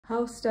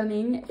how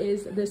stunning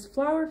is this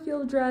flower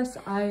field dress?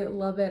 I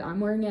love it. I'm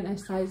wearing it in a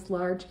size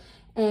large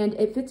and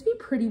it fits me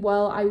pretty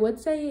well. I would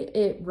say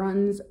it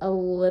runs a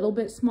little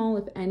bit small,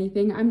 if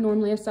anything. I'm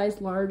normally a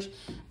size large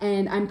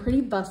and I'm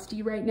pretty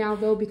busty right now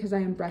though, because I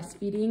am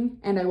breastfeeding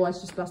and I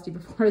was just busty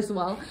before as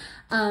well.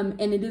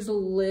 And it is a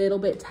little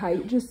bit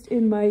tight just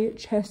in my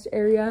chest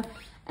area.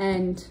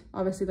 And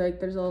obviously like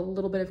there's a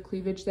little bit of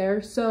cleavage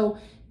there. So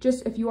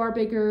just if you are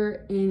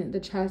bigger in the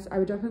chest, I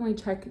would definitely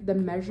check the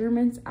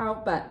measurements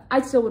out, but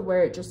I still would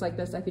wear it just like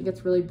this. I think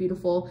it's really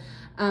beautiful.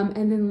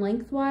 And then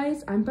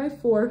lengthwise, I'm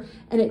 5'4",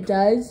 and it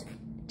does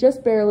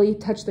just barely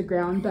touch the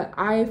ground, but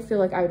I feel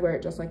like I would wear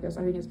it just like this.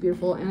 I think it's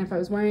beautiful. And if I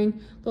was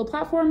wearing little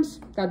platforms,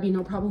 that'd be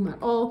no problem at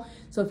all.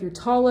 So if you're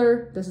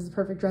taller, this is the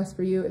perfect dress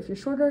for you. If you're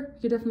shorter,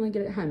 you could definitely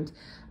get it hemmed.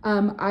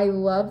 I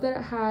love that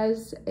it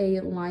has a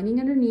lining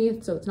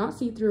underneath, so it's not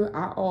see-through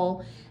at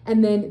all.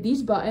 And then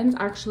these buttons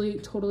actually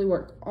totally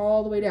work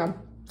all the way down.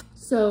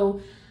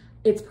 So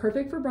it's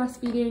perfect for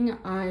breastfeeding.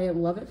 I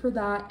love it for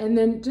that. And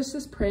then just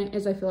this print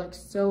is, I feel like,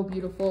 so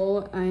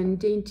beautiful and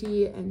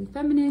dainty and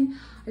feminine.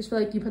 I just feel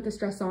like you put this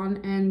dress on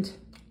and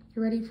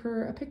you're ready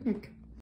for a picnic.